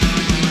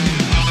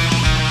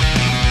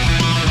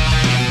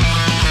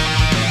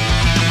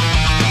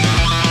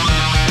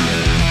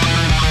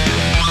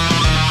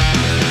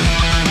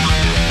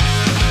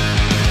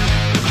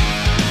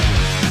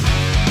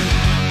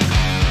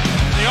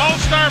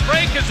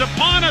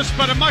upon us,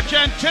 but a much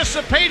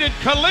anticipated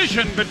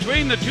collision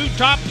between the two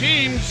top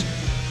teams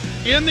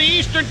in the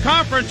Eastern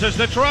Conference as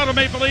the Toronto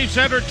Maple Leafs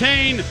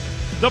entertain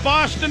the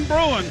Boston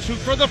Bruins, who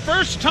for the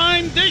first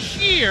time this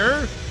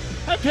year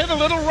have hit a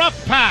little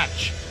rough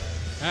patch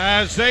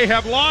as they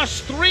have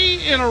lost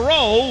 3 in a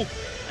row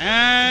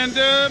and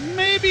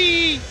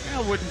maybe,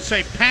 I wouldn't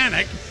say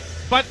panic,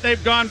 but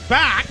they've gone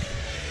back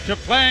to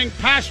playing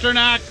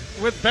Pastrnak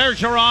with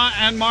Bergeron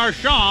and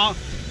Marchand,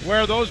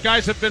 where those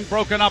guys have been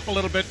broken up a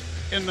little bit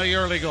in the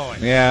early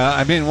going. Yeah,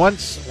 I mean,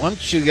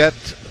 once you get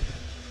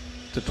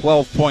to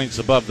 12 points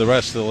above the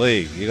rest of the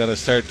league, you got to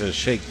start to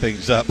shake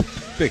things up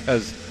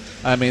because,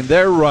 I mean,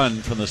 their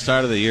run from the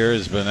start of the year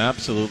has been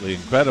absolutely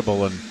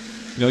incredible. And,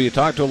 you know, you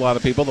talk to a lot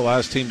of people, the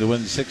last team to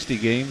win 60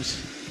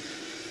 games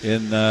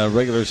in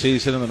regular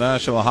season in the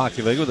National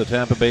Hockey League with the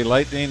Tampa Bay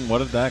Lightning. What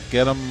did that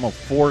get them? A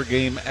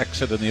 4-game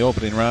exit in the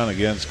opening round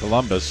against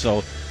Columbus.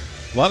 So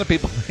a lot of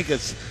people think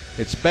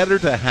it's better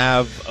to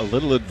have a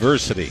little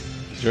adversity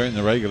during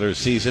the regular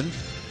season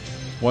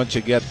once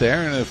you get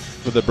there. And if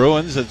for the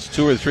Bruins it's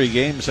 2 or 3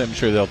 games, I'm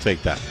sure they'll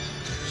take that.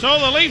 So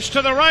the Leafs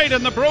to the right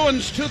and the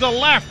Bruins to the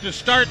left to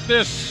start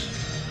this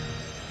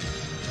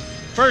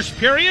first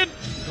period.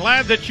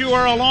 Glad that you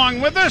are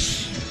along with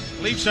us.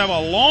 Leafs have a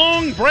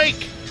long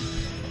break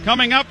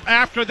coming up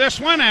after this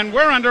one, and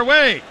we're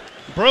underway.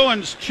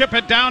 Bruins chip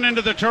it down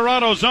into the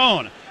Toronto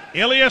zone.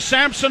 Ilya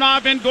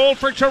Samsonov in goal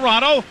for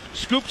Toronto.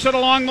 Scoops it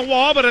along the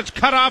wall, but it's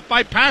cut off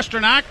by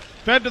Pastrnak.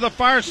 Fed to the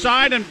far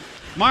side, and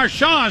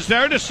Marchand's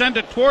there to send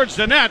it towards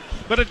the net,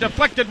 but it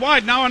deflected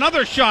wide. Now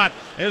another shot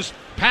is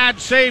pad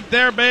saved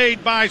there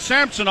made by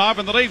Samsonov,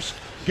 and the Leafs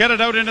get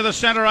it out into the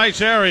center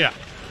ice area.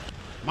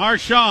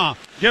 Marchand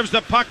gives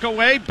the puck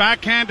away,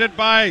 backhanded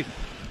by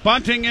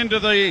Bunting into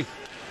the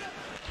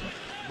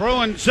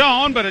Bruin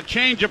zone, but a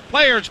change of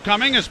players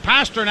coming as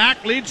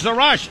Pastrnak leads the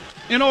rush.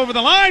 In over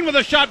the line with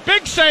a shot.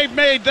 Big save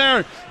made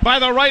there by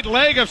the right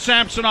leg of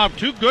Samsonov.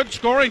 2 good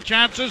scoring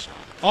chances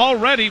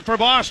already for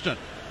Boston.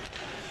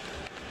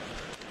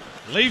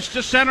 Leafs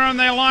to center, and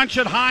they launch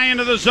it high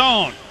into the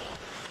zone.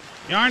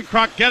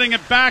 Järnkrok getting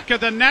it back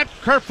of the net.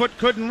 Kerfoot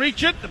couldn't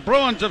reach it. The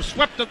Bruins have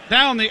swept it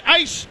down the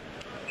ice.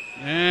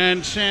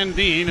 And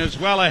Sandin is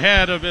well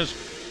ahead of his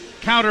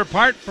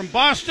counterpart from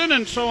Boston,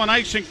 and so an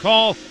icing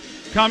call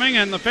coming,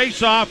 and the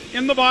face-off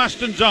in the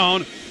Boston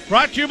zone.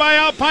 Brought to you by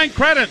Alpine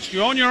Credits.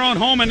 You own your own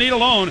home and need a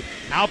loan.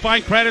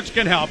 Alpine Credits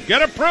can help.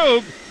 Get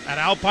approved at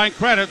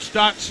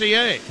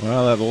alpinecredits.ca.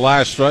 Well, that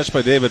last rush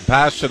by David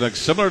Pastrnak,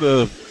 similar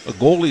to a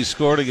goal he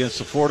scored against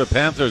the Florida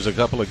Panthers a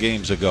couple of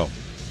games ago.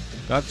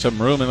 Got some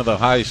room into the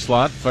high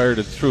slot, fired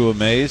it through a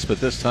maze,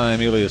 but this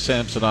time Ilya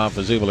Samsonov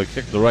was able to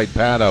kick the right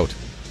pad out.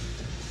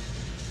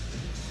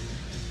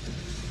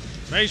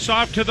 Face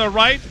off to the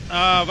right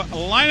of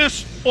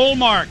Linus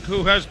Ullmark,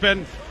 who has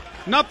been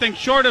nothing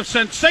short of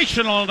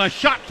sensational, and a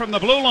shot from the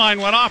blue line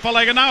went off a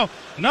leg, and now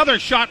another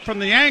shot from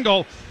the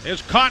angle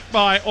is caught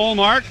by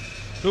Ullmark,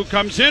 who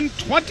comes in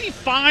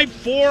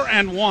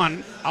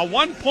 25-4-1, a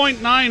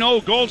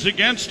 1.90 goals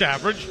against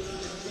average,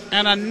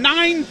 and a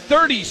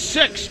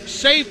 .936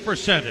 save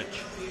percentage.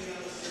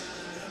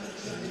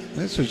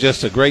 This was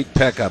just a great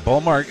pickup.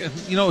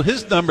 Ullmark, you know,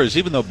 his numbers,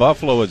 even though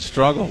Buffalo had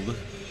struggled,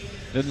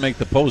 didn't make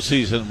the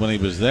postseason when he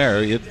was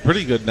there. He had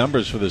pretty good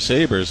numbers for the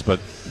Sabres,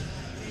 but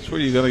that's where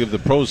you're going to give the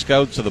pro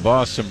scouts of the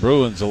Boston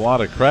Bruins a lot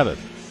of credit.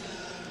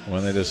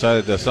 When they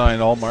decided to sign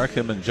Ullmark,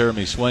 him and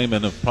Jeremy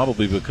Swayman have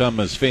probably become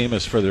as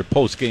famous for their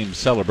post-game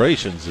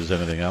celebrations as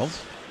anything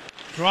else.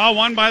 Draw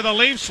one by the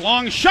Leafs.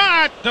 Long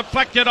shot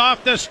deflected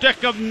off the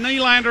stick of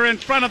Nylander in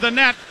front of the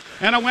net,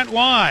 and it went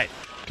wide.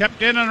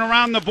 Kept in and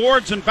around the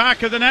boards and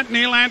back of the net.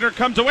 Nylander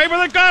comes away,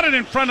 but they got it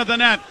in front of the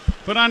net,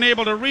 but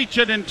unable to reach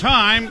it in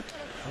time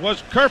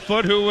was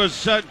Kerfoot, who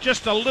was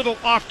just a little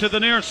off to the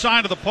near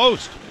side of the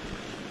post.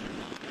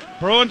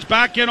 Bruins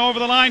back in over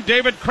the line.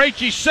 David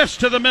Krejci sifts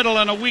to the middle,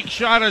 and a weak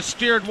shot is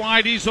steered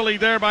wide easily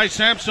there by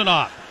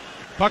Samsonov.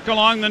 Puck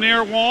along the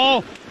near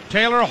wall.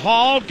 Taylor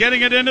Hall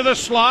getting it into the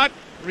slot.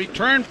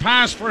 Return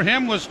pass for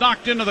him was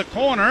knocked into the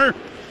corner.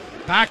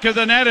 Back of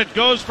the net it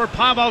goes for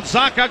Pavel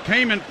Zacha.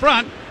 Came in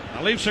front.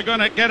 The Leafs are going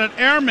to get it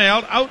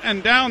airmailed out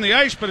and down the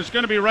ice, but it's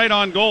going to be right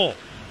on goal.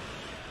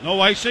 No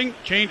icing.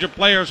 Change of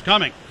players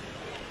coming.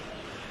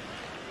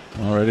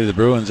 Already the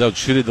Bruins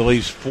outshooted the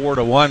Leafs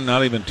 4-1,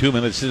 not even 2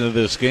 minutes into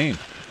this game.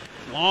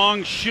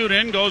 Long shoot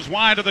in, goes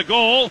wide of the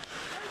goal.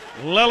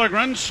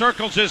 Liljegren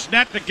circles his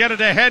net to get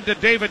it ahead to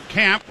David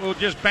Kampf, who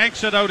just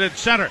banks it out at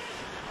center.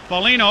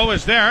 Foligno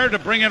is there to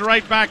bring it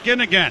right back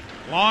in again.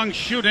 Long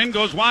shoot in,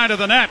 goes wide of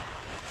the net.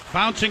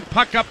 Bouncing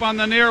puck up on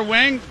the near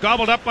wing,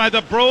 gobbled up by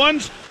the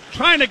Bruins.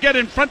 Trying to get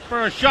in front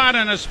for a shot,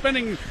 and a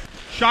spinning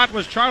shot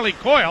was Charlie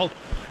Coyle.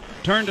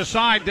 Turned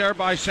aside there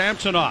by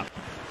Samsonov.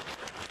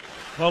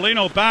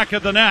 Foligno back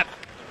of the net.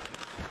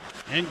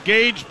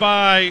 Engaged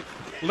by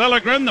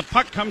Liljegren. The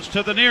puck comes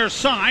to the near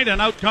side,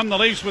 and out come the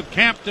Leafs with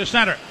Kampf to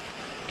center.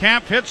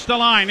 Kampf hits the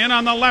line. In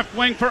on the left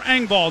wing for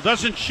Engvall.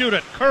 Doesn't shoot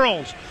it.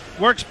 Curls.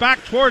 Works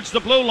back towards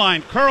the blue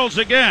line. Curls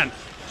again.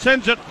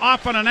 sends it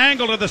off on an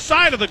angle to the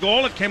side of the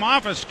goal. It came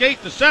off a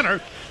skate to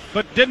center,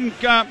 but didn't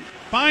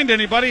find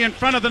anybody in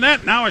front of the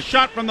net. Now a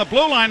shot from the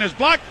blue line is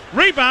blocked.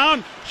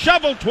 Rebound,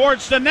 shoveled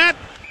towards the net.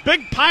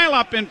 Big pile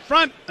up in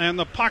front, and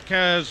the puck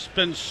has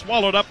been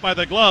swallowed up by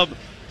the glove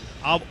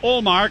of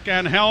Ullmark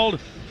and held.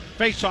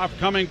 Face-off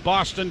coming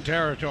Boston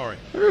territory.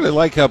 I really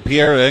like how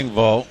Pierre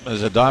Engvall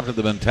has adopted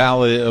the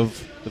mentality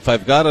of, if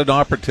I've got an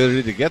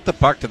opportunity to get the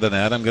puck to the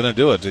net, I'm going to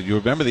do it. Did you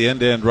remember the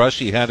end-to-end rush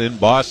he had in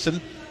Boston?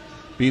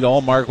 Beat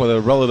Ullmark with a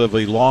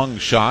relatively long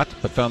shot,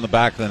 but found the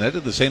back of the net.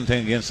 Did the same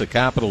thing against the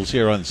Capitals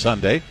here on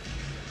Sunday.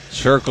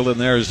 Circled in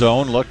their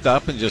zone, looked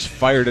up, and just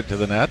fired it to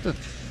the net.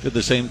 Did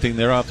the same thing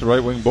there off the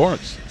right wing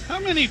boards. How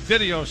many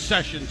video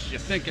sessions do you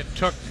think it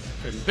took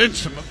to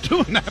convince him of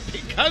doing that?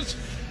 Because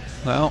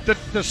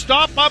to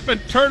stop up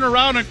and turn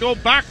around and go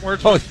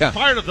backwards was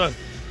part of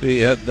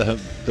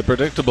the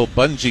predictable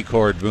bungee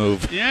cord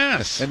move.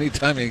 Yes.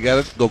 Anytime you get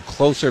it, go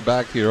closer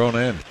back to your own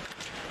end.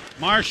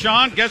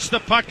 Marchand gets the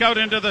puck out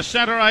into the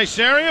center ice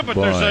area, but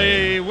there's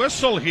a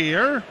whistle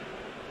here.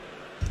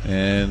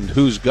 And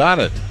who's got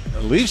it?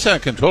 The Leafs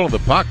had control of the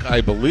puck,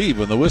 I believe,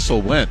 when the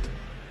whistle went.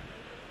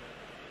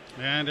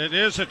 And it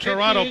is a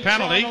Toronto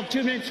penalty.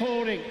 2 minutes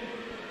holding.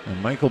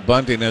 And Michael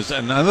Bunting is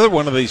another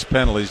one of these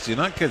penalties. Do you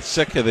not get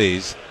sick of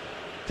these?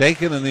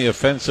 Taken in the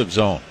offensive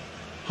zone.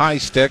 High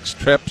sticks,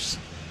 trips,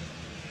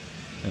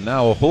 and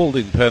now a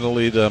holding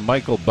penalty to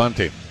Michael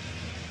Bunting.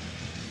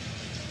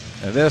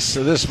 And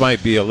this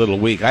might be a little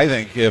weak. I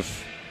think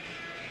if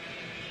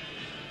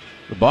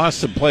the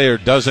Boston player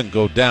doesn't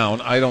go down,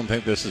 I don't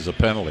think this is a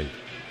penalty.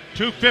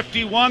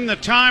 2:51, the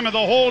time of the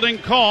holding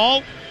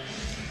call.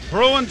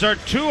 Bruins are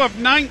 2 of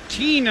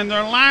 19 in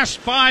their last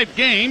 5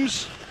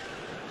 games.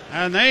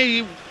 And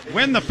they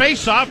win the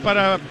faceoff, but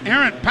an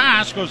errant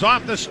pass goes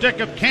off the stick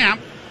of Camp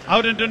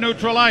out into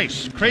neutral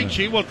ice.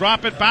 Krejci will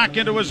drop it back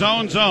into his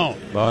own zone.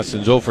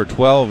 Boston's 0 for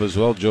 12 as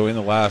well, Joey, in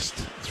the last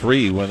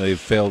 3 when they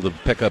failed to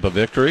pick up a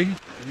victory.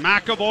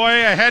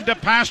 McAvoy ahead to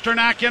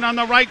Pasternak in on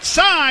the right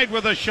side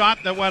with a shot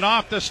that went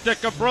off the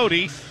stick of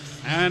Brody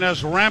and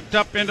has ramped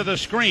up into the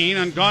screen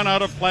and gone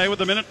out of play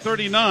with a minute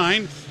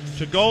 39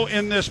 to go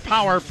in this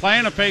power play,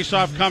 and a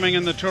faceoff coming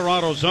in the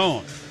Toronto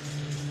zone.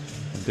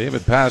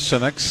 David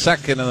Pasternak,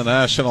 second in the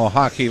National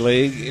Hockey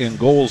League in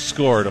goals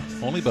scored,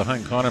 only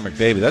behind Connor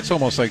McDavid. That's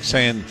almost like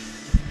saying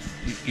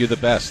you're the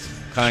best,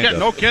 kind of.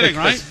 No kidding,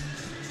 right?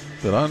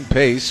 But on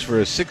pace for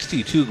a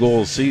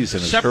 62-goal season.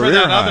 Except his for career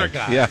that high. other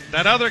guy. Yeah.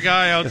 That other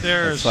guy out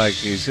there it's like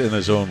he's in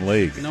his own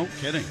league. No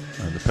kidding.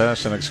 And the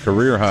Pasternak's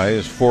career high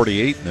is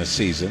 48 in this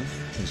season.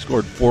 He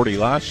scored 40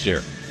 last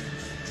year.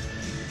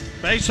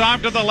 Face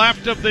off to the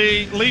left of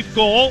the Leaf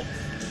goal.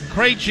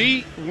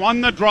 Krejci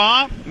won the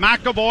draw.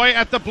 McAvoy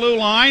at the blue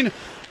line.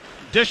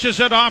 Dishes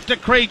it off to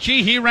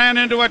Krejci. He ran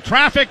into a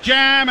traffic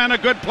jam, and a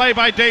good play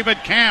by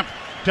David Camp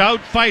to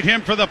outfight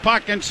him for the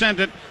puck and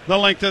send it the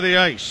length of the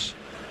ice.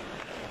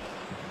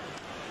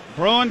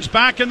 Bruins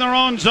back in their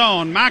own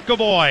zone.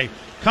 McAvoy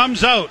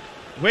comes out.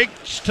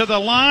 Waits to the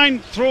line,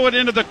 threw it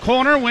into the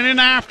corner, went in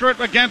after it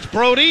against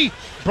Brody.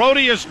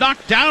 Brody is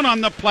knocked down on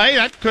the play.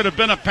 That could have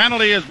been a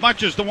penalty as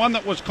much as the one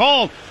that was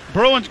called.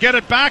 Bruins get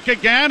it back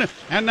again,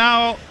 and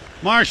now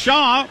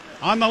Marchand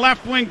on the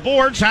left wing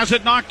boards has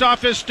it knocked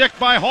off his stick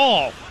by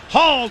Hall.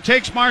 Hall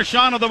takes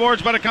Marchand to the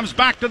boards, but it comes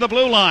back to the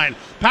blue line.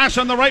 Pass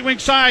on the right wing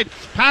side.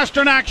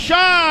 Pasternak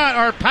shot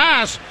or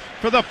pass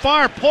for the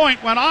far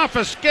point, went off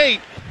a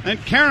skate, and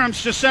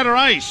Karams to center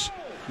ice.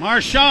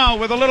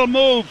 Marchand with a little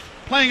move,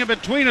 playing it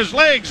between his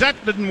legs.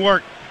 That didn't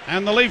work,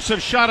 and the Leafs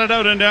have shot it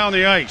out and down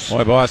the ice.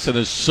 Boy, Boston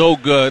is so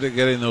good at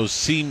getting those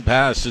seam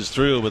passes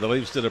through, but the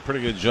Leafs did a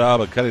pretty good job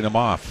of cutting them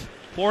off.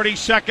 40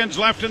 seconds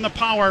left in the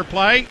power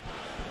play.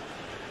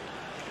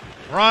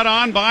 Brought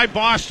on by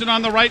Boston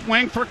on the right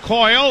wing for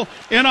Coyle.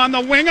 In on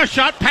the wing, a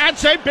shot, pad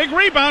save, big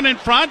rebound in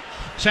front.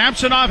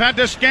 Samsonov had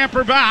to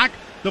scamper back.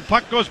 The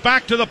puck goes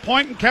back to the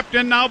point and kept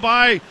in now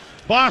by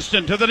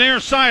Boston to the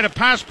near side. A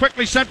pass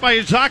quickly sent by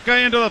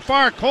Izaka into the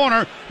far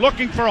corner,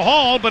 looking for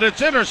Hall, but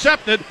it's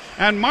intercepted,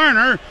 and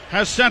Marner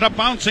has sent a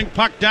bouncing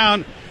puck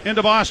down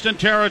into Boston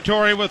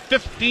territory with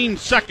 15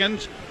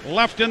 seconds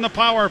left in the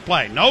power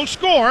play. No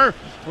score.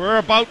 We're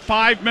about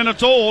 5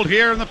 minutes old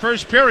here in the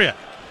first period.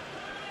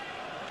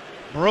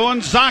 Bruin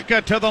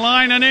Zaka to the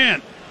line and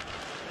in.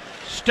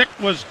 Stick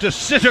was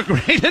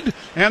disintegrated,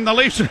 and the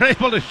Leafs are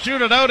able to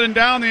shoot it out and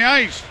down the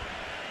ice.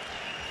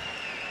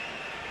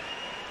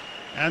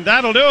 And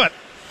that'll do it.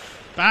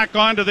 Back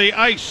onto the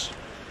ice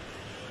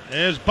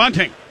is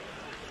Bunting.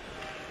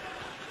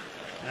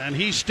 And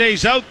he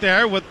stays out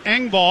there with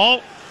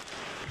Engvall.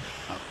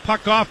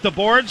 Puck off the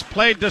boards,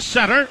 played to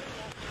center.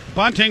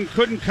 Bunting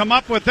couldn't come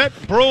up with it.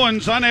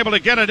 Bruins unable to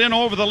get it in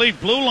over the Leaf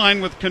blue line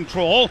with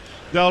control.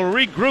 They'll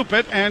regroup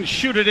it and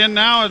shoot it in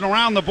now, and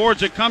around the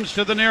boards it comes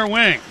to the near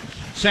wing.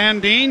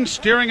 Sandin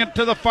steering it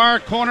to the far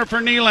corner for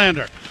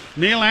Nylander.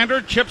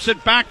 Nylander chips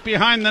it back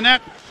behind the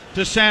net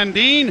to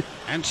Sandin,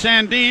 and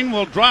Sandin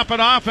will drop it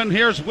off, and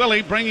here's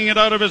Willie bringing it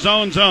out of his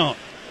own zone.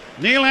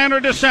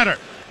 Nylander to center.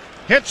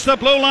 hits the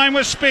blue line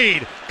with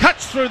speed,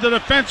 cuts through the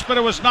defense, but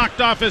it was knocked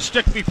off his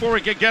stick before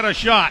he could get a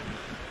shot.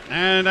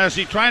 And as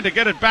he tried to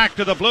get it back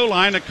to the blue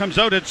line, it comes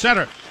out at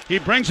center. He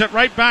brings it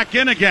right back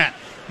in again.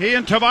 He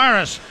and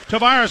Tavares.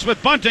 Tavares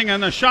with bunting,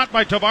 and the shot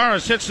by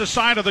Tavares hits the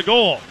side of the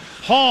goal.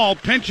 Hall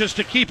pinches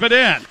to keep it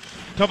in.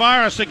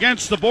 Tavares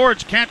against the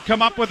boards, can't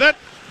come up with it.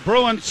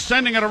 Bruins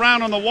sending it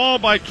around on the wall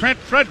by Trent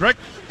Frederick,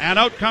 and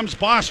out comes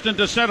Boston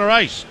to center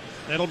ice.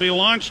 It'll be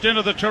launched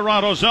into the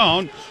Toronto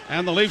zone,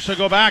 and the Leafs will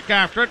go back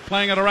after it,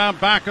 playing it around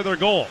back of their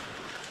goal.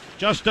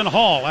 Justin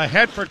Hall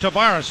ahead for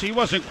Tavares. He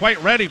wasn't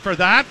quite ready for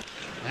that,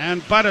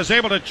 and Bud is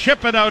able to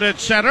chip it out at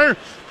center.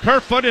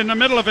 Kerfoot in the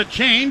middle of a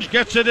change,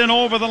 gets it in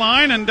over the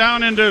line and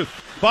down into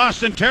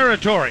Boston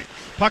territory.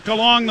 Puck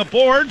along the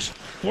boards,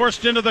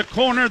 forced into the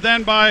corner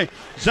then by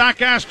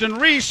Zach Aston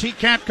Reese. He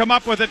can't come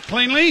up with it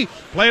cleanly.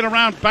 Played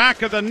around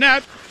back of the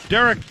net.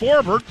 Derek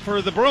Forbert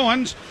for the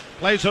Bruins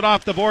plays it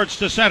off the boards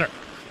to center.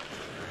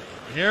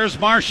 Here's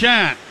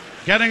Marchand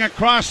getting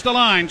across the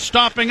line,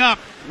 stopping up.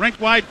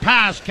 Rink-wide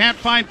pass, can't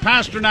find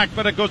Pasternak,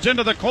 but it goes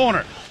into the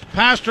corner.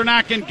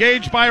 Pasternak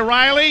engaged by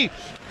Riley,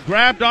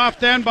 grabbed off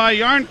then by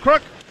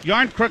Yarncrook.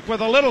 Yarncrook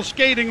with a little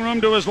skating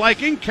room to his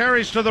liking,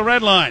 carries to the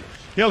red line.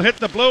 He'll hit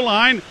the blue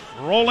line,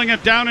 rolling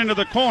it down into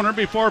the corner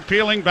before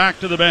peeling back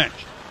to the bench.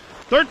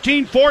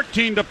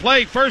 13-14 to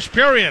play, first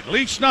period.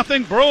 Leafs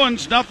nothing,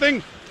 Bruins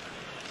nothing.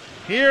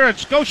 Here at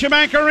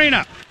Scotiabank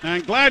Arena,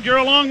 and glad you're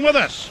along with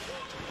us.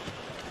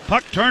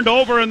 Puck turned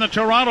over in the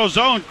Toronto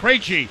zone.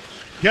 Krejci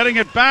getting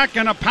it back,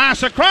 and a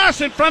pass across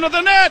in front of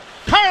the net.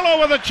 Carlo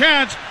with a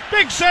chance.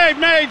 Big save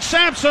made,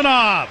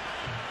 Samsonov.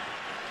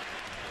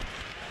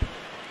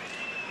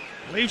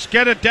 Leafs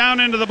get it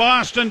down into the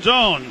Boston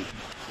zone.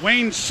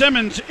 Wayne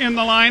Simmons in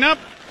the lineup.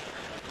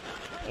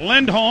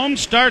 Lindholm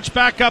starts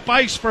back up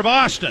ice for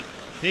Boston.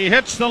 He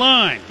hits the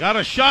line. Got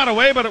a shot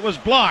away, but it was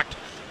blocked.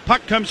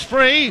 Puck comes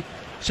free.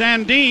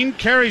 Sandin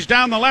carries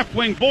down the left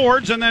wing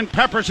boards and then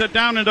peppers it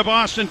down into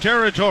Boston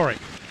territory.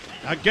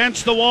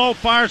 Against the wall,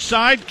 far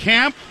side,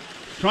 Camp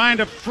trying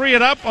to free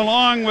it up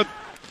along with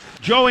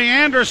Joey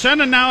Anderson,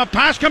 and now a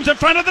pass comes in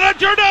front of the net.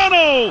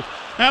 Giordano!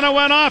 And it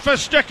went off a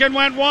stick and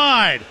went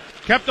wide.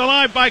 Kept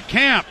alive by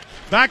Camp.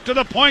 Back to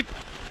the point.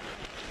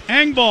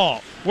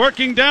 Engvall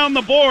working down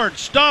the board,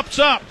 stops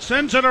up,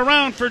 sends it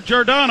around for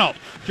Giordano.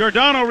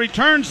 Giordano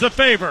returns the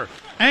favor.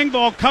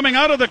 Engvall coming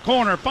out of the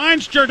corner,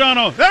 finds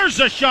Giordano. There's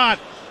the shot,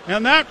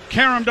 and that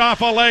caromed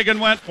off a leg and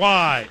went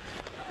wide.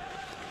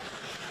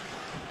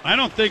 I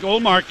don't think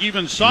Olmark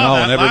even saw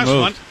that last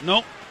one.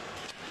 Nope.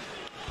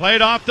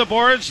 Played off the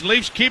boards,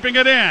 Leafs keeping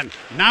it in.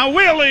 Now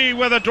Wheelie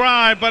with a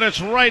drive, but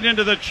it's right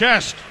into the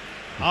chest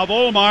of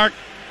Olmark,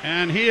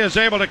 and he is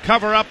able to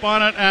cover up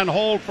on it and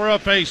hold for a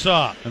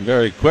face-off. And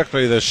very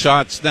quickly, the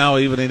shots now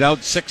evening out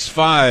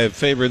 6-5,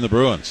 favoring the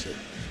Bruins.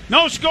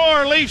 No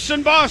score, Leafs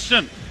in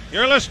Boston.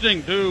 You're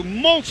listening to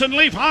Molson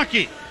Leaf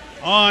Hockey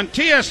on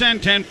TSN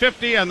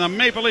 1050 and the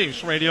Maple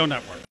Leafs Radio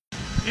Network.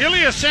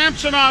 Ilya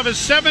Samsonov is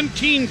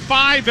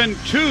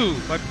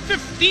 17-5-2, but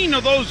 15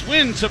 of those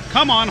wins have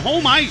come on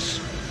home ice,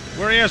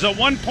 where he has a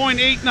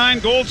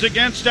 1.89 goals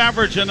against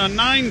average and a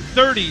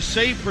 .930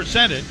 save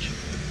percentage.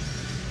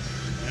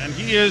 And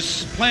he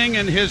is playing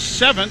in his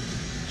 7th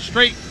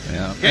straight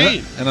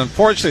game. And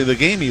unfortunately, the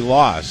game he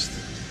lost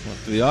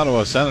with the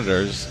Ottawa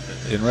Senators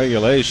in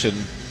regulation,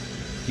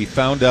 he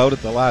found out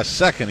at the last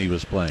second he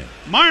was playing.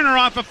 Marner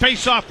off a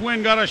face-off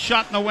win, got a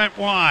shot and it went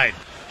wide.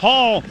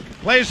 Hall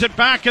plays it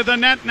back of the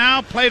net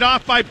now, played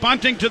off by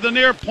Bunting to the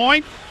near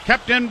point,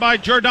 kept in by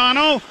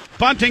Giordano.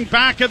 Bunting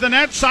back of the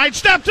net,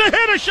 sidestep to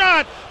hit a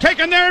shot,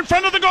 taken there in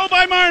front of the goal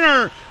by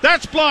Marner.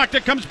 That's blocked.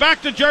 It comes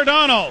back to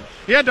Giordano.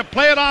 He had to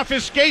play it off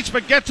his skates,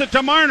 but gets it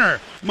to Marner.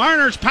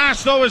 Marner's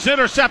pass, though, is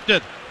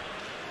intercepted.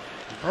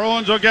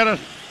 Bruins will get it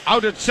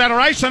out at center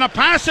ice, and a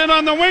pass in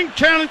on the wing.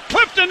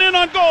 Clifton in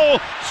on goal.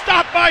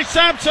 Stopped by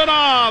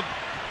Samsonov.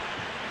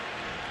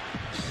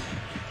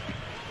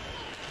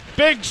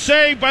 Big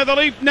save by the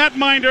Leaf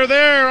netminder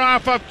there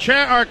off of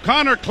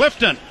Connor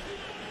Clifton.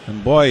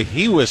 And boy,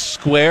 he was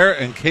square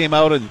and came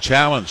out and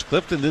challenged.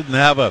 Clifton didn't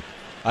have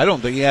I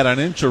don't think he had an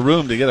inch of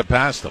room to get it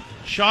past him.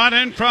 Shot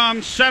in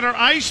from center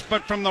ice,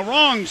 but from the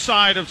wrong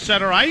side of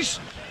center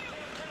ice.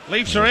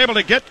 Leafs are able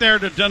to get there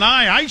to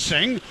deny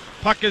icing.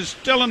 Puck is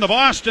still in the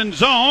Boston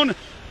zone,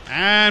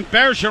 and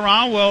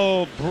Bergeron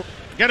will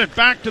get it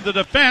back to the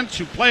defense,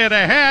 who play it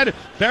ahead.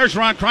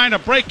 Bergeron trying to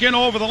break in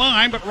over the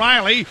line, but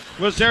Riley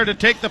was there to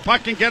take the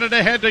puck and get it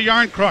ahead to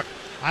Yarncrook.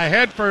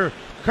 Ahead for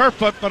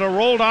Kerfoot, but it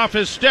rolled off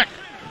his stick.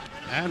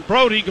 And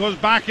Brody goes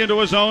back into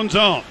his own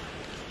zone.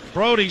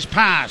 Brody's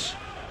pass.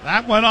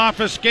 That went off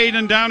a skate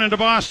and down into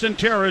Boston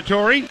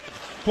territory.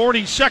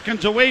 40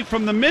 seconds away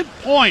from the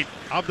midpoint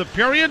of the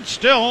period.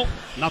 Still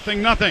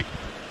nothing.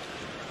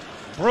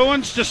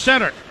 Bruins to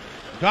center.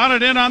 Got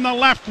it in on the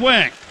left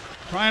wing.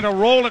 Trying to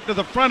roll it to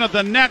the front of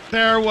the net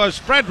there was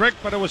Frederick,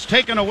 but it was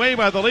taken away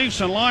by the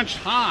Leafs and launched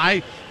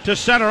high to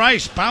center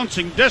ice.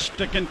 Bouncing disc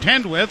to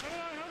contend with.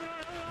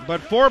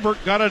 But Forbert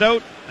got it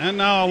out, and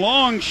now a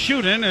long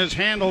shoot-in is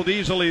handled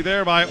easily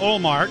there by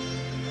Olmark.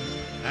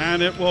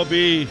 And it will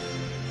be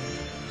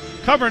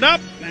covered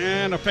up,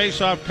 and a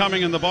face-off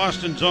coming in the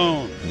Boston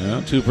zone.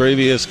 Yeah, 2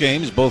 previous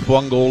games, both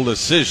 1-goal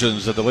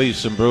decisions that the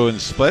Leafs and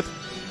Bruins split.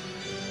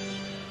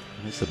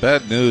 It's the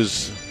bad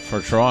news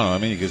for Toronto. I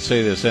mean, you could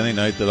say this any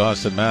night that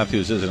Austin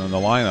Matthews isn't in the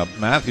lineup.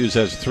 Matthews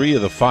has 3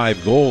 of the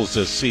 5 goals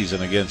this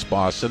season against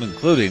Boston,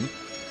 including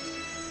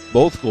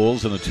both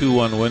goals in a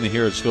 2-1 win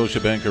here at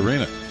Scotiabank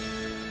Arena.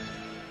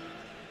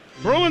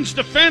 Bruins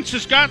defense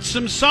has got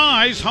some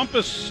size.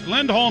 Hampus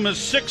Lindholm is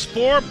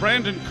 6'4",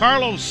 Brandon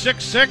Carlo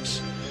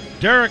 6'6",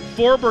 Derek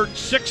Forbert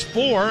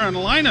 6'4", and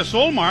Linus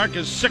Ullmark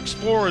is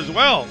 6'4" as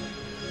well.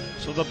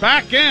 So the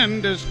back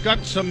end has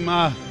got some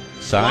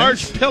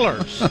large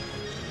pillars.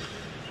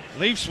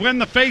 Leafs win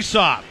the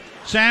faceoff.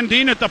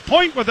 Sandin at the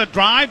point with a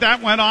drive.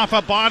 That went off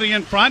a body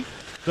in front.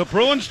 The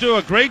Bruins do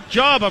a great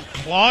job of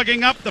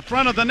clogging up the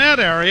front of the net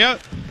area.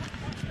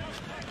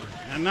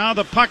 And now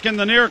the puck in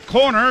the near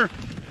corner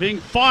being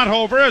fought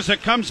over as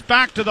it comes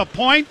back to the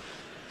point.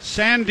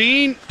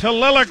 Sandin to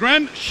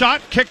Liljegren.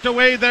 Shot kicked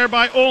away there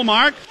by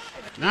Ullmark.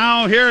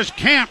 Now here's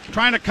Camp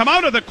trying to come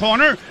out of the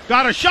corner.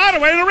 Got a shot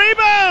away. The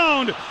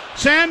rebound.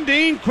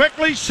 Sandin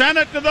quickly sent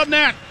it to the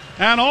net.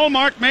 And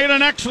Ullmark made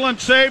an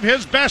excellent save,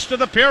 his best of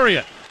the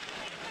period.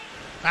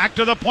 Back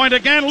to the point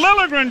again.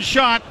 Liljegren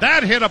shot.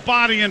 That hit a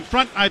body in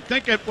front. I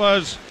think it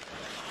was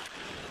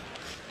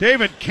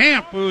David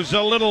Camp, who's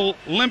a little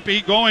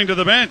limpy, going to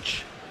the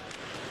bench.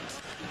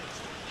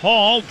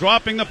 Hall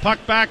dropping the puck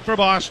back for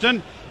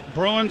Boston.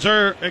 Bruins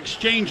are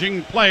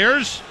exchanging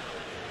players.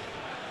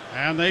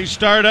 And they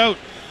start out.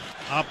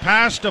 A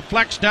pass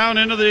deflects down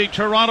into the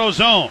Toronto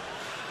zone.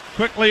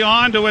 Quickly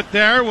onto it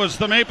there was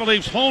the Maple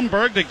Leafs'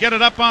 Holmberg to get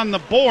it up on the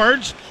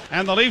boards.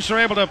 And the Leafs are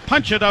able to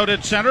punch it out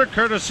at center,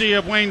 courtesy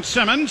of Wayne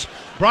Simmons.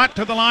 Brought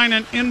to the line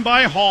and in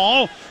by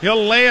Hall.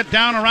 He'll lay it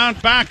down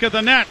around back of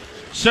the net.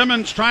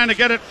 Simmons trying to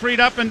get it freed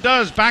up and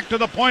does. Back to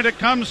the point it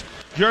comes.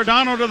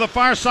 Giordano to the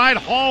far side.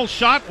 Hall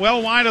shot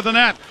well wide of the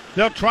net.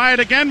 They'll try it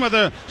again with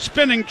a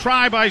spinning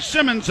try by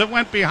Simmons that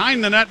went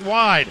behind the net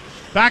wide.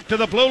 Back to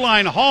the blue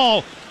line.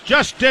 Hall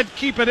just did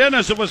keep it in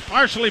as it was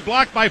partially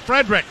blocked by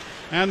Frederick.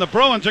 And the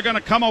Bruins are going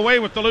to come away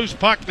with the loose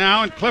puck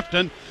now, and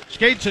Clifton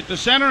skates it to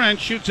center and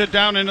shoots it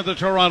down into the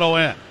Toronto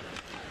end.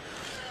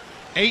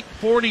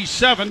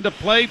 8:47 to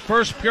play,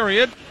 first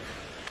period.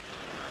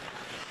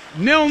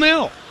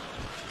 0-0.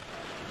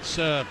 It's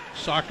a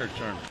soccer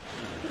term.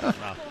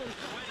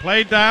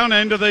 Played down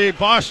into the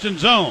Boston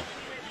zone.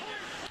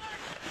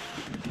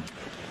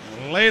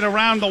 Laid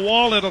around the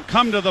wall, it'll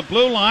come to the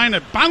blue line.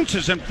 It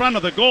bounces in front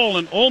of the goal,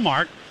 and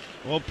Ullmark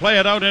will play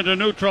it out into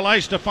neutral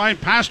ice to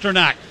find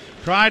Pasternak.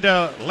 Tried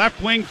a left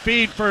wing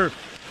feed for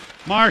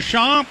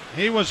Marchand.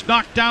 He was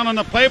knocked down on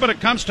the play, but it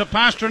comes to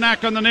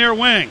Pasternak on the near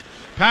wing.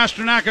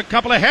 Pasternak, a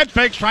couple of head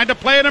fakes, tried to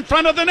play it in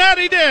front of the net.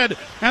 He did.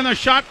 And the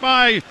shot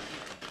by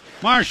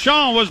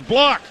Marchand was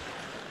blocked.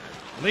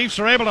 Leafs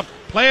are able to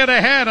play it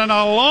ahead, and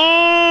a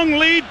long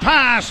lead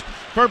pass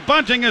for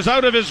Bunting is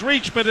out of his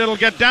reach, but it'll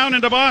get down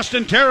into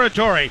Boston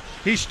territory.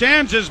 He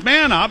stands his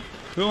man up,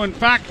 who in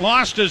fact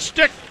lost his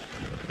stick,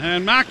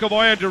 and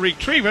McAvoy had to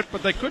retrieve it,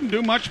 but they couldn't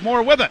do much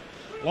more with it.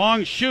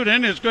 Long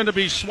shoot-in is going to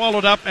be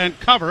swallowed up and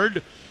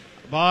covered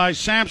by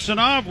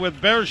Samsonov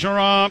with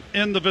Bergeron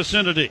in the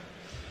vicinity.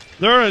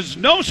 There is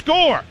no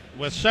score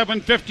with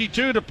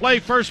 7:52 to play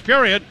first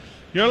period.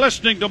 You're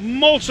listening to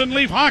Molson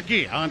Leaf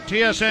Hockey on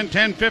TSN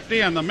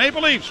 1050 and the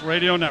Maple Leafs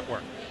Radio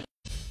Network.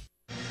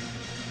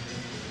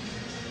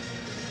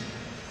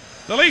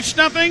 The Leafs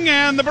nothing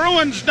and the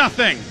Bruins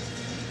nothing.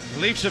 The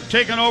Leafs have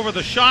taken over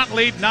the shot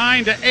lead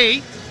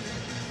 9-8.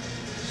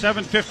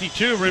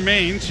 7:52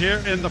 remains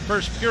here in the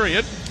first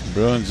period.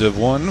 Bruins have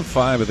won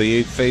 5 of the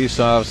 8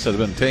 face-offs that have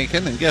been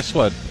taken, and guess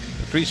what?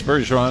 Patrice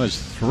Bergeron is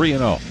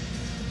 3-0.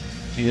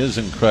 He is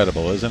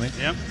incredible, isn't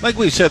he? Yep. Like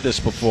we said this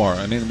before.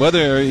 I mean,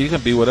 whether you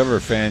can be whatever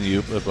fan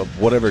of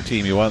whatever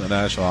team you want in the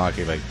National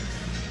Hockey League.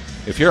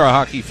 If you're a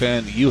hockey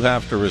fan, you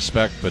have to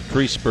respect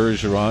Patrice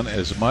Bergeron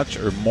as much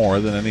or more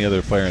than any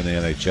other player in the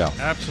NHL.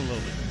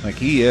 Absolutely. Like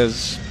he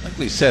is, like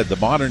we said, the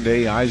modern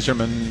day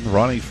Yzerman,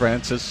 Ronnie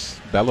Francis,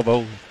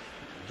 Beliveau.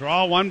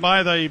 Draw won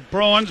by the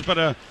Bruins, but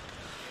a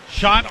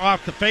shot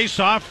off the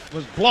face-off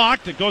was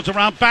blocked. It goes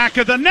around back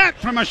of the net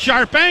from a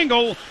sharp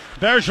angle.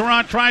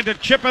 Bergeron tried to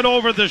chip it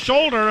over the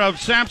shoulder of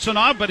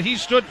Samsonov, but he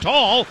stood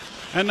tall.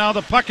 And now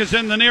the puck is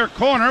in the near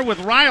corner with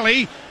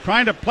Riley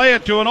trying to play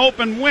it to an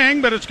open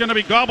wing, but it's going to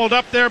be gobbled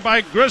up there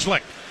by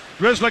Grzelcyk.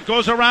 Grzelcyk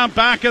goes around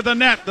back of the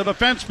net. The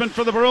defenseman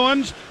for the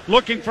Bruins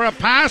looking for a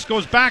pass,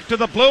 goes back to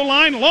the blue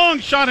line. Long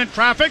shot in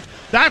traffic.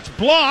 That's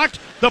blocked.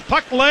 The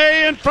puck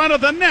lay in front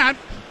of the net,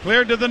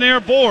 cleared to the near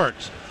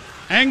boards.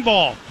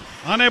 Engvall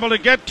unable to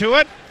get to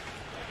it.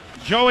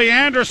 Joey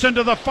Anderson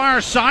to the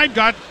far side,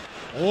 got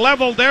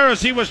leveled there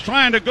as he was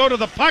trying to go to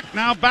the puck.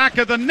 Now back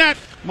of the net.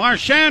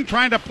 Marchand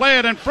trying to play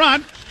it in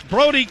front.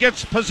 Brody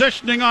gets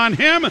positioning on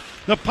him.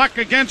 The puck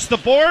against the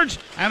boards,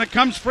 and it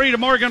comes free to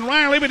Morgan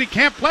Riley, but he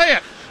can't play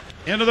it.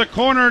 Into the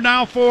corner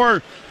now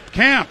for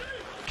Camp.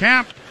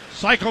 Camp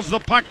cycles the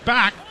puck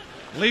back.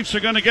 Leafs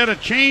are going to get a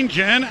change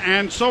in,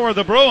 and so are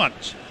the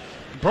Bruins.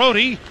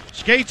 Brody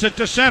skates it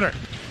to center.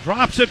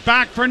 Drops it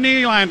back for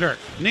Nylander.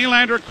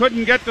 Nylander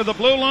couldn't get to the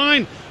blue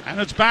line, and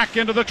it's back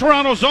into the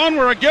Toronto zone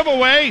where a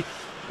giveaway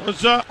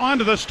was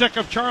onto the stick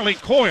of Charlie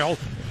Coyle.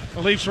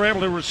 The Leafs were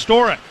able to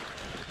restore it.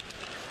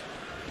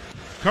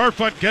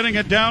 Kerfoot getting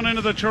it down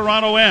into the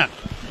Toronto end.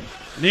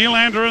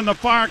 Nylander in the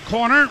far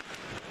corner.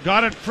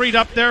 Got it freed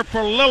up there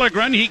for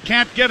Liljegren. He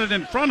can't get it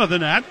in front of the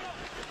net.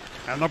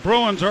 And the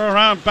Bruins are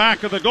around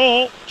back of the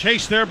goal.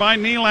 Chased there by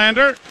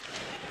Nylander.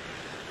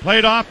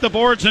 Played off the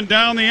boards and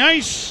down the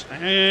ice.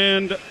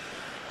 And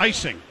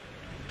icing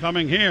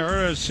coming here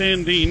as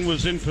Sandin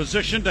was in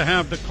position to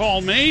have the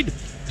call made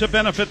to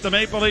benefit the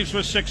Maple Leafs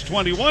with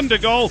 6:21 to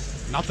go.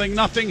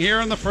 0-0 here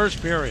in the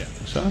first period.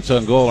 Shots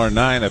on goal are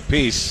 9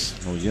 apiece.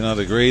 Well, you not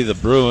agree? The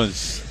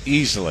Bruins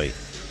easily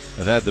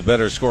have had the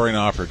better scoring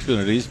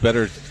opportunities,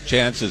 better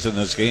chances in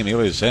this game.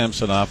 Ilya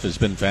Samsonov has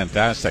been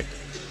fantastic.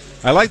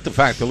 I like the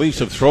fact the Leafs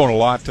have thrown a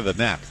lot to the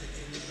net.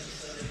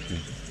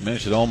 You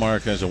mentioned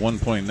Ullmark has a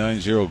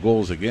 1.90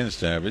 goals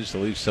against average. The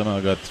Leafs somehow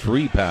got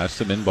 3 past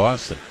him in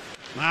Boston.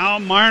 Now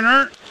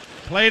Marner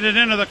played it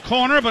into the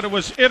corner, but it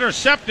was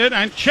intercepted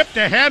and chipped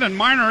ahead, and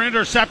Marner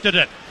intercepted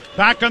it.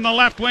 Back on the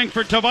left wing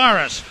for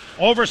Tavares.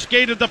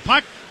 Overskated the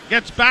puck,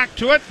 gets back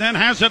to it, then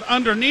has it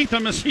underneath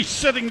him as he's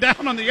sitting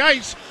down on the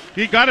ice.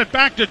 He got it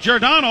back to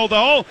Giordano,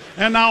 though,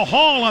 and now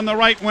Hall on the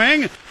right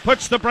wing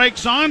puts the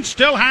brakes on,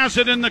 still has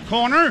it in the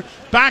corner,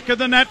 back of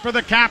the net for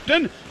the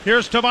captain.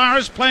 Here's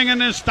Tavares playing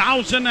in his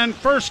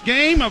 1,001st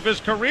game of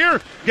his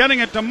career, getting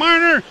it to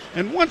Marner,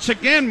 and once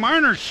again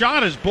Marner's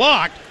shot is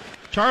blocked.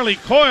 Charlie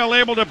Coyle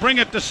able to bring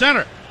it to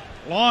center.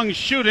 Long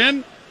shoot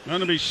in, going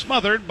to be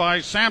smothered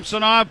by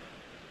Samsonov.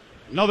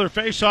 Another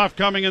face-off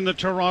coming in the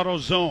Toronto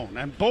zone.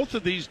 And both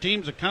of these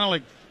teams are kind of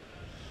like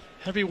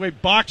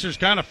heavyweight boxers,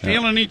 kind of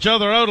feeling each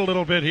other out a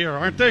little bit here,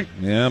 aren't they?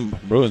 Yeah,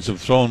 Bruins have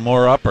thrown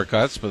more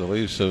uppercuts, but the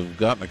Leafs have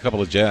gotten a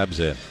couple of jabs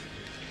in.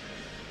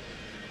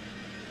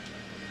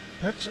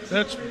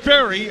 That's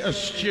very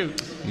astute.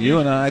 You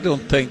and I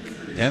don't think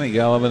Danny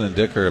Gallivan and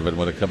Dick Irvin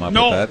would have come up with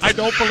that. No, I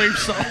don't believe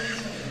so.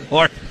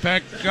 Lord,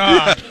 thank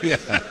God.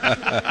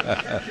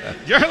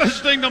 You're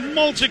listening to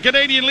Molson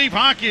Canadian Leaf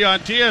Hockey on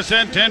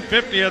TSN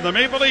 1050 of the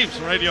Maple Leafs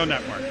Radio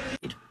Network.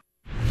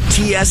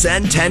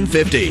 TSN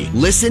 1050.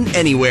 Listen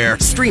anywhere.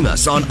 Stream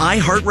us on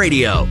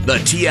iHeartRadio, the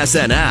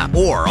TSN app,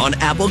 or on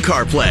Apple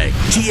CarPlay.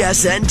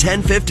 TSN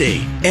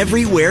 1050.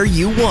 Everywhere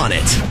you want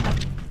it.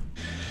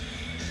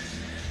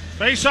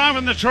 Face off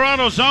in the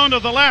Toronto zone to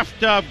the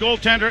left of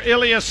goaltender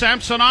Ilya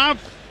Samsonov.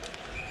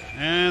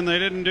 And they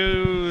didn't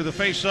do the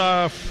face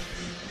off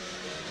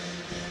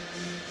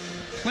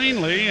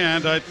cleanly,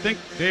 and I think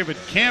David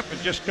Kampf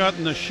had just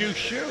gotten the shoe.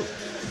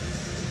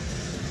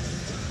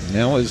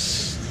 It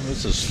was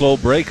a slow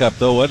breakup,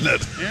 though,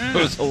 wasn't it? Yeah.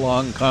 It was a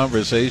long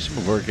conversation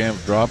before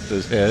Kampf dropped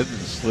his head and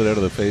slid out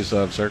of the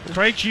face-off circle.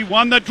 Krejci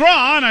won the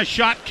draw, and a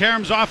shot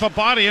caroms off a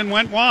body and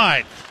went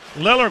wide.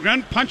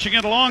 Liljegren punching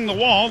it along the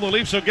wall. The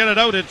Leafs will get it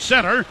out at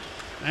center,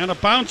 and a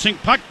bouncing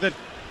puck that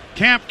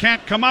Kampf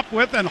can't come up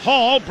with, and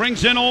Hall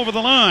brings in over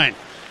the line.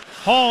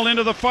 Hall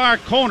into the far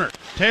corner.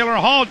 Taylor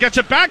Hall gets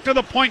it back to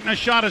the point, and a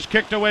shot is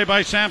kicked away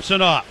by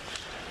Samsonov.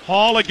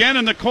 Hall again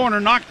in the corner,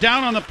 knocked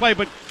down on the play,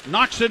 but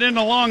knocks it in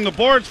along the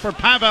boards for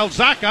Pavel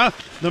Zacha.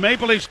 The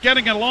Maple Leafs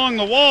getting it along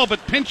the wall,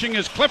 but pinching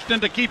is Clifton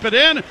to keep it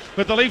in,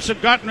 but the Leafs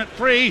have gotten it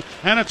free,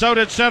 and it's out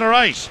at center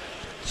ice.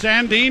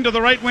 Sandin to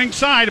the right wing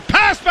side.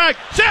 Pass back.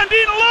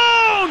 Sandin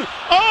alone.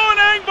 Owen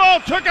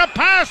Engvall took a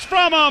pass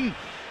from him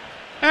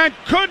and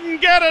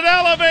couldn't get it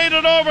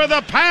elevated over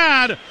the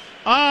pad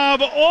of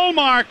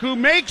Ullmark, who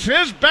makes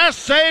his best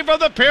save of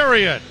the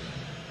period.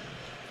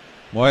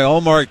 Boy,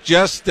 Ullmark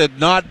just did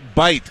not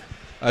bite.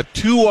 A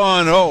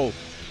 2-on-0.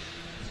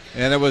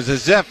 And it was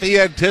as if he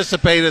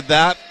anticipated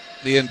that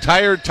the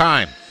entire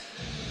time.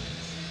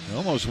 I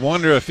almost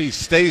wonder if he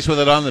stays with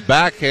it on the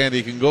backhand,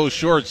 he can go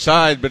short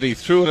side, but he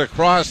threw it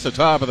across the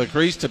top of the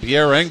crease to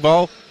Pierre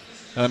Engvall.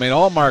 I mean,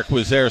 Ullmark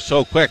was there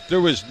so quick.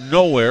 There was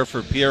nowhere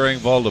for Pierre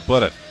Engvall to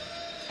put it.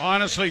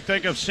 Honestly,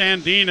 think if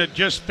Sandin had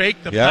just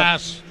faked the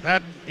pass,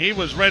 that he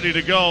was ready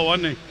to go,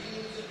 wasn't he?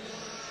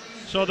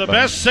 So the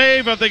best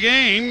save of the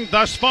game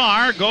thus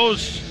far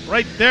goes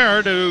right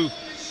there to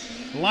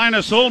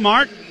Linus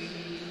Ullmark.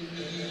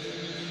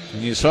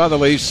 And you saw the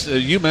Leafs,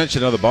 you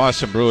mentioned how the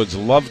Boston Bruins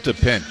love to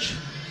pinch.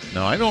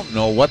 Now, I don't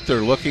know what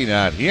they're looking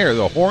at here.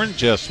 The horn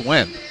just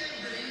went.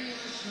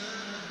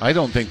 I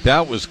don't think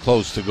that was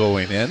close to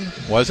going in,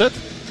 was it?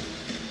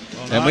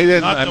 Well, and we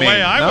didn't. Not the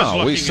way I was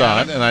looking we saw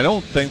at it, and I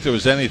don't think there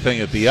was anything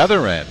at the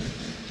other end.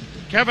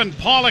 Kevin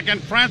Pollock and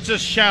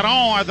Francis Charon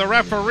are the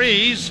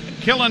referees.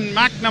 Killen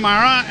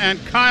McNamara and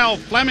Kyle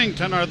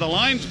Flemington are the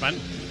linesmen.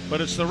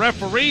 But it's the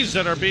referees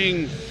that are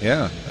being...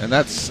 Yeah, and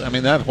that's, I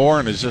mean, that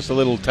horn is just a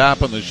little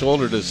tap on the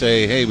shoulder to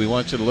say, hey, we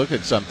want you to look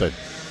at something.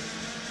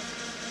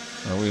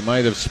 Or we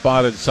might have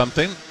spotted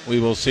something. We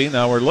will see.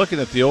 Now we're looking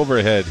at the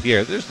overhead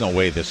here. There's no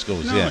way this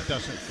goes in. No, it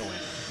doesn't go in.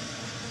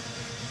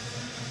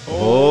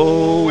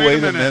 Oh,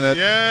 wait a minute.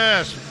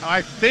 Yes,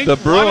 I think the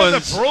Bruins, one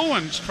of the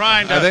Bruins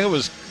trying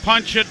to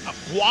punch it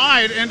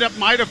wide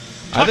might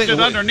have tucked it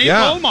underneath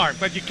Ullmark,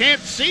 but you can't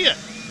see it.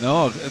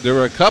 No, there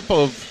were a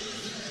couple of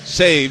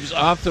saves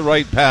off the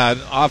right pad,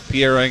 off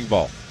Pierre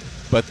Engvall.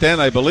 But then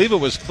I believe it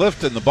was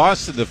Clifton, the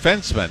Boston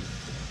defenseman,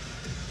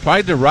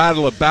 tried to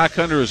rattle it back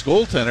under his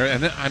goaltender.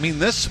 And, I mean,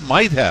 this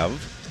might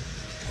have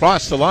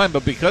crossed the line,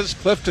 but because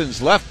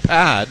Clifton's left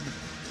pad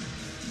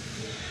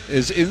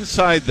is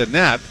inside the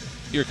net,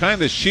 you're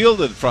kind of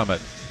shielded from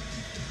it.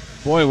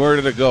 Boy, where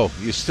did it go?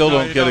 You still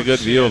don't get a good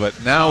view of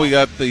it. Now we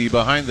got the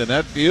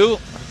behind-the-net view.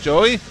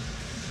 Joey?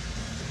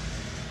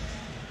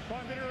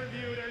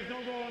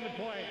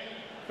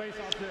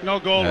 No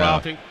goal,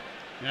 Ralphie.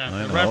 Yeah,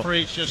 I the know.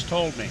 referees just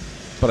told me.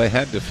 But I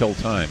had to fill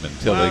time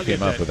until they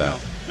came up with that.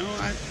 No,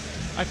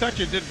 I thought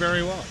you did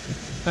very well.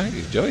 Thank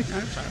you, Joey.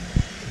 That's all right.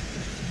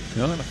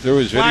 You know, if there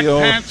was video.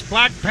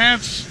 Black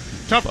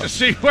pants. Tough to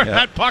see where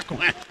that puck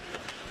went.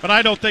 But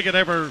I don't think it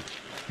ever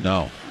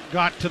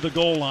got to the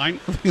goal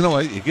line. You know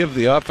what? You give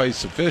the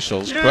off-ice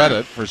officials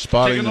credit for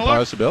spotting the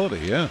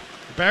possibility. Yeah.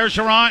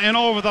 Bergeron in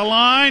over the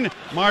line.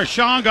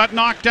 Marchand got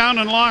knocked down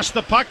and lost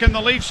the puck, and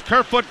the Leafs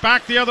Kerfoot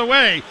back the other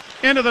way.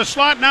 Into the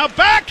slot now.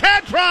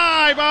 Backhand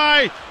try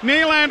by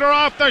Nylander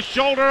off the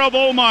shoulder of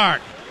Ullmark.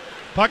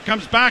 Puck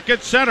comes back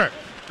at center.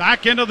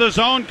 Back into the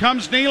zone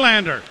comes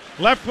Nylander.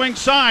 Left wing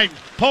side.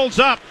 Pulls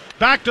up.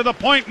 Back to the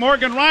point.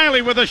 Morgan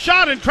Rielly with a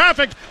shot in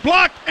traffic.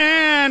 Blocked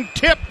and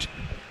tipped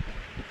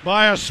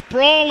by a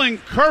sprawling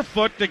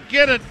Kerfoot to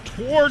get it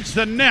towards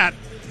the net.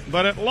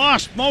 But it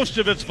lost most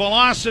of its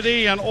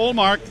velocity, and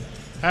Ullmark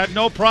had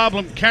no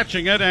problem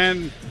catching it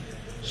and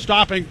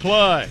stopping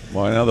play.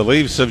 Well, now the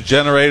Leafs have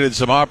generated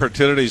some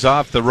opportunities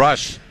off the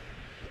rush.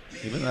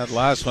 Even that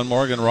last one,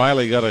 Morgan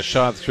Rielly got a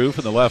shot through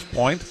from the left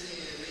point.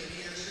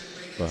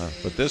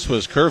 But this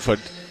was Kerfoot.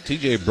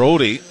 T.J.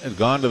 Brody had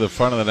gone to the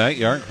front of the net.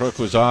 Yarncrook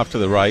was off to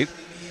the right.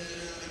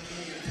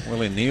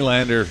 Willie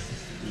Nylander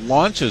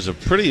launches a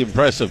pretty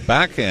impressive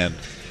backhand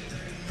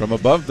from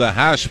above the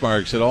hash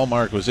marks that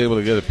Ullmark was able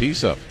to get a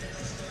piece of.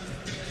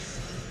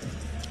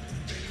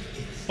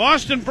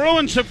 Boston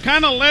Bruins have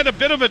kind of led a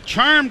bit of a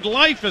charmed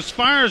life as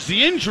far as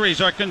the injuries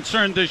are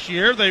concerned this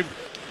year. They've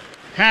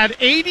had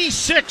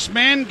 86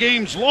 man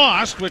games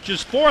lost, which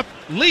is fourth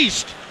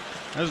least,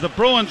 as the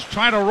Bruins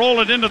try to roll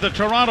it into the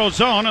Toronto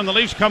zone, and the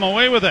Leafs come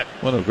away with it.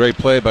 What a great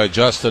play by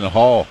Justin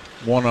Hall,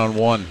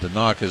 one-on-one to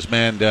knock his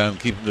man down,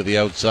 keep him to the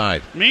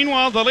outside.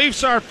 Meanwhile, the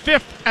Leafs are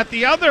fifth at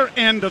the other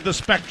end of the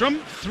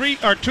spectrum,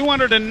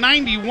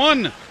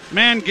 291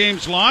 man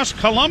games lost.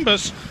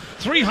 Columbus,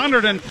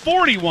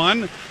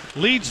 341.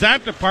 Leads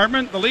that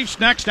department. The Leafs'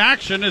 next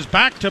action is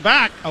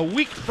back-to-back a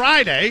week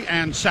Friday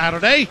and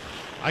Saturday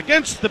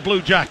against the Blue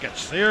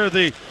Jackets. Here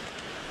the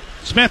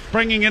Smith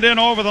bringing it in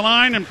over the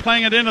line and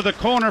playing it into the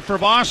corner for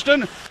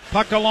Boston.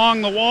 Puck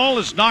along the wall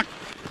is knocked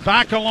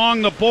back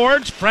along the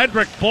boards.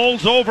 Frederick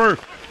bowls over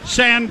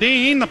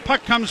Sandin. The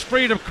puck comes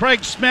free to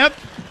Craig Smith.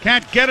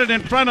 Can't get it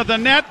in front of the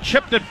net.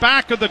 Chipped it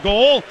back of the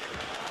goal.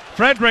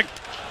 Frederick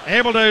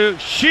able to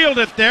shield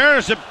it there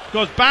as it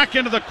goes back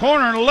into the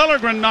corner, and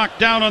Liljegren knocked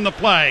down on the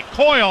play.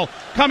 Coyle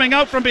coming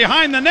out from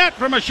behind the net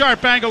from a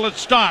sharp angle at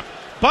stop.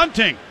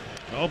 Bunting,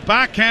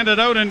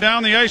 backhanded out and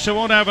down the ice. It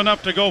won't have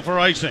enough to go for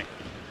icing.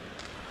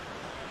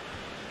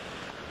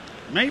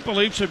 Maple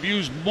Leafs have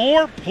used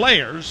more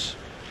players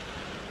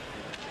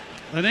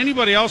than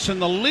anybody else in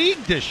the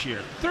league this year.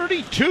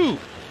 32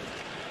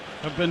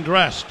 have been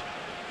dressed.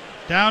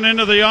 Down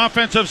into the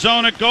offensive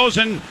zone it goes,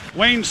 and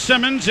Wayne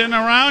Simmons in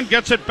around,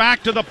 gets it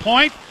back to the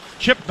point.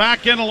 Chipped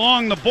back in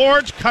along the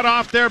boards, cut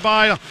off there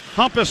by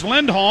Hampus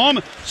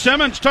Lindholm.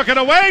 Simmons took it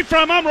away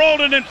from him,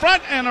 rolled it in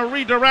front, and a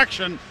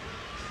redirection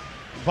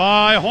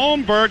by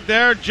Holmberg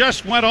there.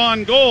 Just went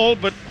on goal,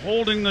 but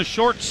holding the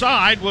short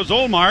side was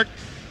Ullmark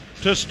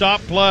to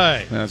stop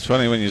play. That's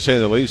funny when you say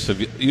the Leafs have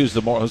used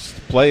the most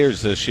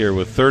players this year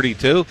with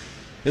 32.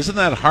 Isn't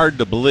that hard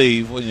to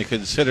believe when you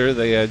consider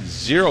they had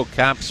zero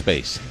cap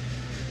space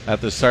at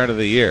the start of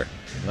the year?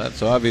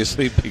 That's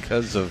obviously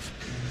because of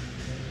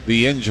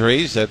the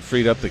injuries that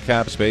freed up the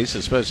cap space,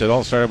 especially it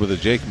all started with the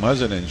Jake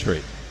Muzzin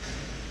injury.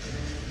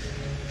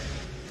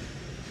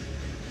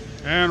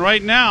 And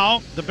right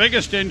now, the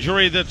biggest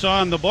injury that's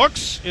on the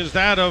books is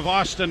that of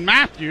Austin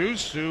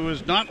Matthews, who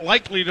is not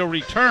likely to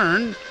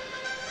return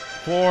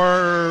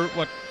for,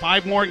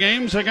 5 more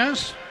games, I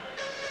guess?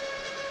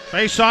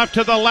 Face off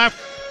to the left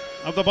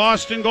of the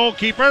Boston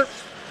goalkeeper.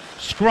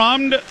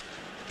 Scrummed,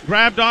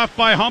 grabbed off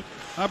by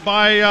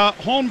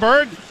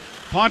Holmberg.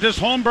 Pontus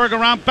Holmberg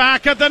around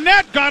back at the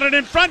net, got it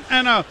in front,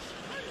 and a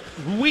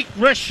weak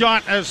wrist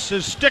shot as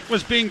his stick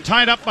was being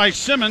tied up by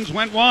Simmons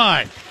went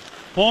wide.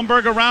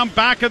 Holmberg around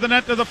back of the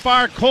net to the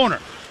far corner.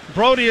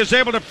 Brody is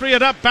able to free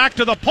it up back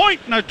to the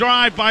point, and a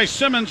drive by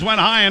Simmons went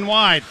high and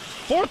wide.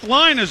 Fourth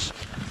line has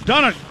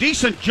done a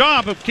decent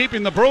job of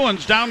keeping the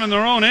Bruins down in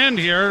their own end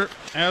here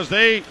as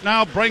they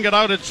now bring it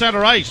out at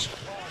center ice.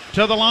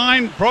 To the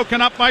line, broken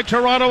up by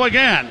Toronto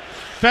again.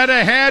 Fed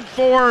ahead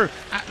for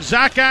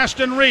Zach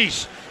Aston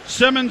Reese.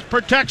 Simmons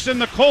protects in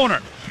the corner.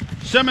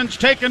 Simmons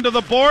taken to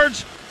the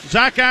boards.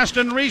 Zach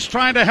Aston Reese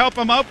trying to help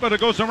him out, but it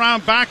goes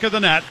around back of the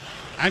net.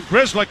 And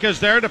Grzelcyk is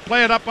there to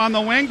play it up on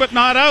the wing, but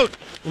not out.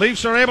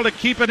 Leafs are able to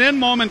keep it in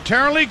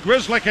momentarily.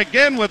 Grzelcyk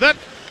again with it,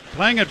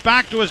 playing it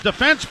back to his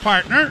defense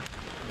partner.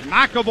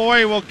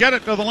 McAvoy will get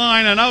it to the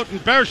line and out, and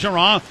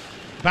Bergeron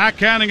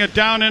backhanding it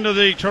down into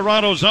the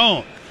Toronto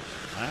zone.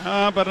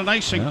 But an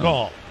icing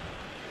call.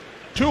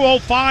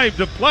 2:05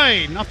 to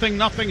play.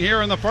 Nothing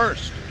here in the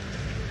first.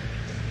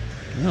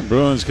 Well,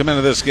 Bruins come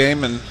into this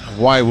game, and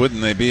why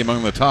wouldn't they be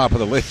among the top of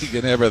the league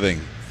and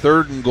everything?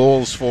 Third in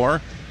goals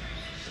for.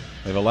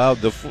 They've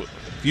allowed the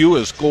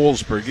fewest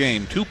goals per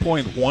game,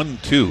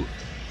 2.12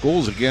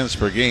 goals against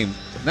per game.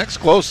 Next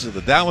closest to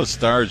the Dallas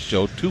Stars,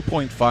 Joe,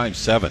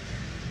 2.57.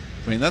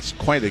 I mean, that's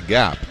quite a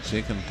gap. So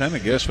you can kind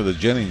of guess where the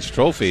Jennings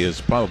Trophy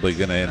is probably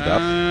going to end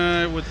up.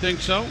 I would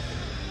think so.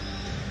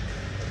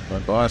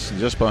 But Boston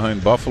just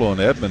behind Buffalo and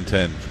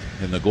Edmonton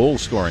in the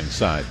goal-scoring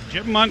side.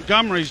 Jim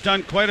Montgomery's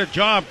done quite a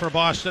job for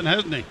Boston,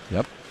 hasn't he?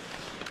 Yep.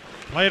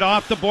 Played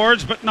off the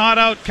boards, but not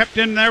out. Kept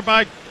in there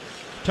by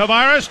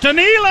Tavares to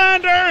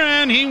Nylander,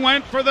 and he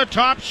went for the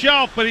top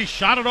shelf, but he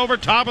shot it over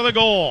top of the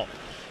goal.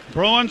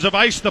 Bruins have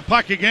iced the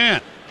puck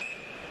again.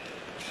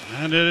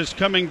 And it is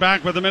coming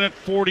back with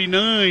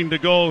 1:49 to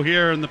go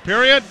here in the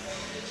period.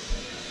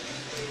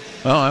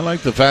 Well, I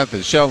like the fact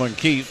that Sheldon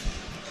Keefe,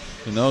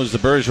 who knows the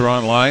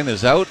Bergeron line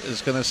is out,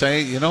 is going to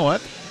say, you know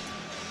what?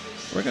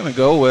 We're going to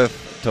go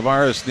with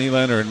Tavares,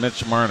 Nylander, and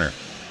Mitch Marner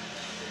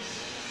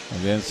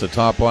against the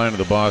top line of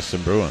the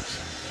Boston Bruins.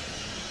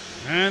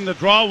 And the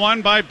draw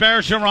won by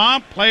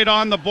Bergeron. Played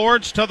on the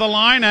boards to the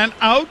line and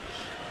out.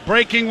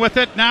 Breaking with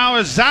it now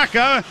is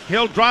Zacha.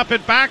 He'll drop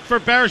it back for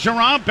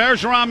Bergeron.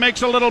 Bergeron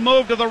makes a little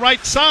move to the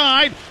right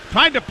side.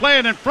 Tried to play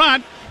it in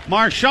front.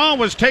 Marchand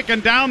was taken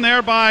down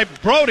there by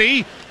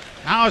Brody.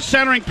 Now a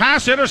centering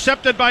pass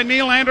intercepted by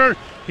Nylander.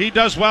 He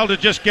does well to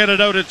just get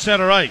it out at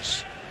center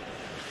ice.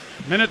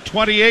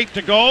 1:28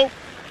 to go.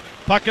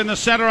 Puck in the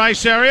center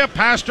ice area.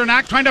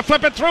 Pasternak trying to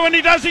flip it through, and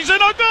he does. He's in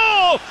a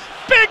goal!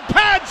 Big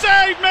pad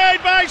save made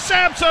by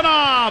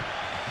Samsonov.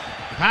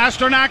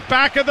 Pasternak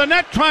back of the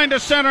net trying to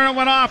center and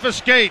went off a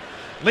skate.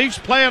 Leafs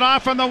play it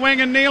off on the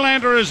wing, and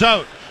Nylander is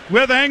out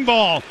with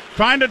Engvall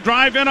trying to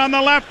drive in on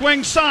the left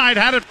wing side.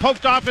 Had it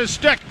poked off his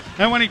stick,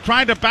 and when he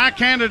tried to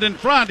backhand it in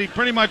front, he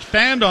pretty much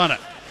banned on it.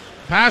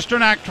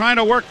 Pasternak trying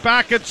to work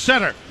back at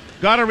center.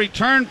 Got a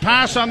return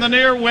pass on the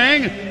near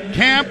wing.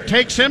 Camp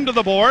takes him to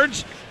the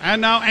boards,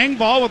 and now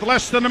Engvall, with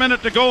less than a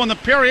minute to go in the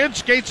period,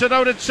 skates it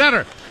out at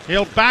center.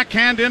 He'll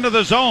backhand into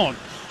the zone.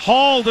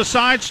 Hall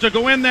decides to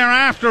go in there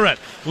after it.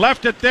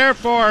 Left it there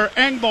for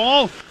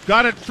Engvall.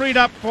 Got it freed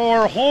up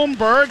for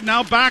Holmberg.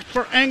 Now back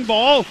for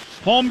Engvall.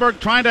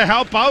 Holmberg trying to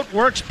help out.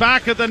 Works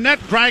back at the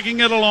net, dragging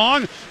it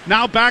along.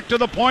 Now back to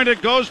the point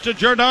it goes to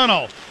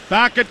Giordano.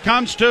 Back it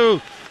comes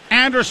to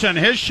Anderson.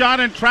 His shot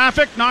in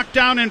traffic, knocked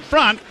down in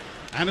front.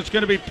 And it's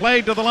going to be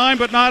played to the line,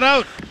 but not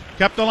out.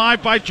 Kept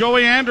alive by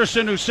Joey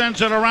Anderson, who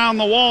sends it around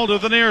the wall to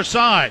the near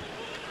side.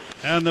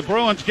 And the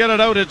Bruins get it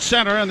out at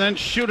center and then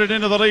shoot it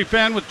into the Leaf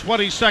end with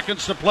 20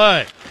 seconds to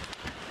play.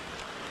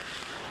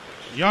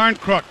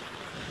 Yarncrook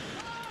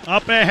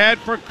up ahead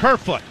for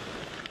Kerfoot.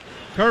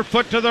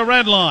 Kerfoot to the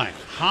red line.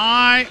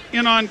 High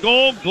in on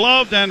goal,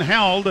 gloved and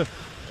held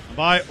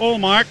by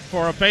Ullmark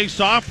for a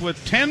face-off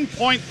with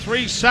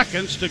 10.3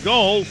 seconds to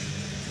go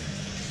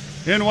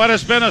in what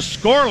has been a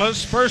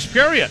scoreless first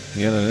period.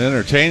 In an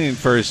entertaining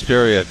first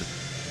period.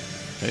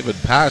 David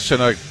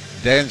Pastrnak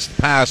danced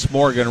past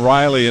Morgan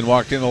Rielly and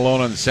walked in alone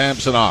on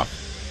Samsonov.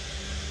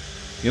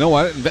 You know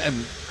what?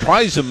 And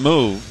tries a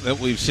move that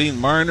we've seen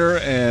Marner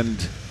and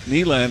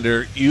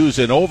Nylander use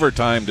in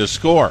overtime to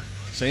score.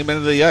 Same end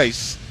of the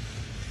ice.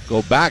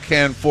 Go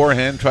backhand,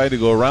 forehand, try to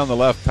go around the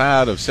left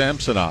pad of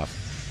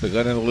Samsonov. They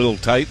got in a little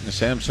tight, and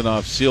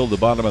Samsonov sealed the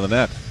bottom of the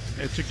net.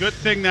 It's a good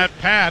thing that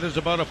pad is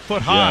about a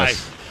foot high.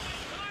 Yes.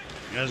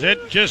 Because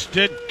it just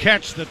did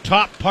catch the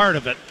top part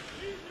of it.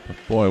 But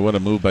boy, what a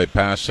move by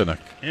Pastrnak.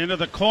 Into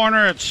the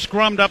corner, it's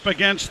scrummed up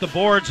against the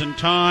boards, and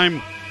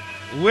time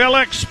will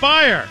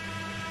expire.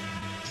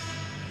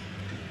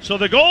 So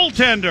the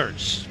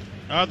goaltenders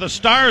are the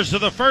stars of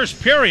the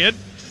first period.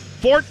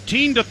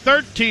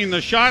 14-13,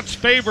 the shots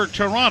favor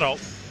Toronto,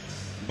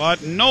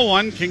 but no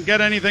one can get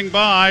anything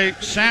by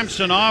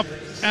Samsonov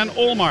and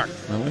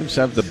Ullmark. The Leafs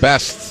have the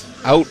best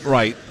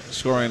outright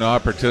scoring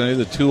opportunity,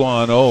 the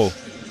 2-on-0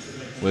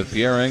 with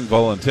Pierre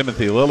Engvall and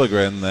Timothy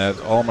Liljegren that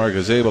Ullmark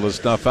is able to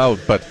snuff out.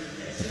 But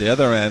at the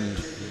other end,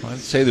 I'd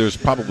say there's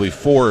probably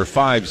 4 or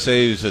 5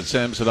 saves that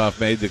Samsonov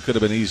made that could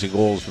have been easy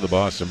goals for the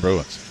Boston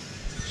Bruins.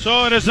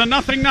 So it is a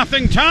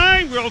 0-0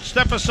 tie. We'll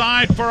step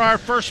aside for our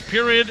first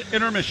period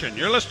intermission.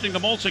 You're listening to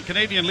Molson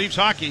Canadian Leafs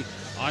Hockey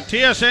on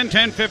TSN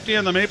 1050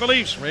 and the Maple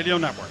Leafs Radio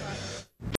Network.